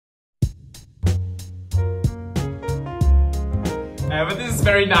But this is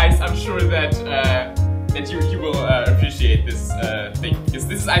very nice. I'm sure that you will appreciate this thing, because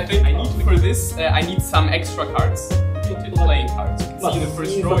this is, I think, I need for this I need some extra cards, playing cards. You can see the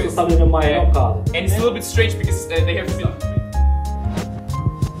first row is, and it's a little bit strange because they have been.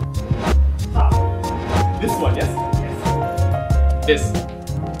 This one, yes. This.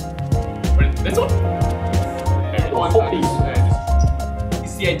 This one.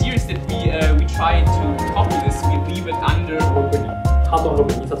 The idea is that we try to copy this. We leave it under. I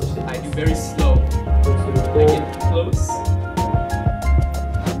do very slow. I get close.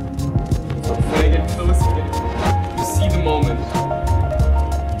 When I get close, you see the moment.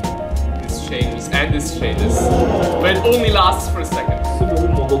 This changes and this changes, but it only lasts for a second.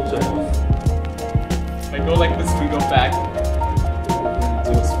 If I go like this, we go back.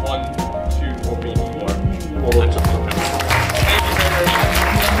 So it's 1, 2, or maybe more. Thank you very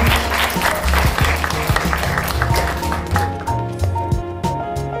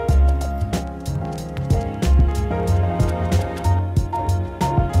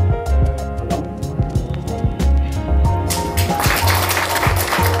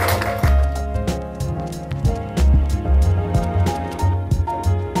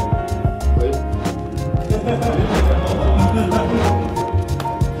much.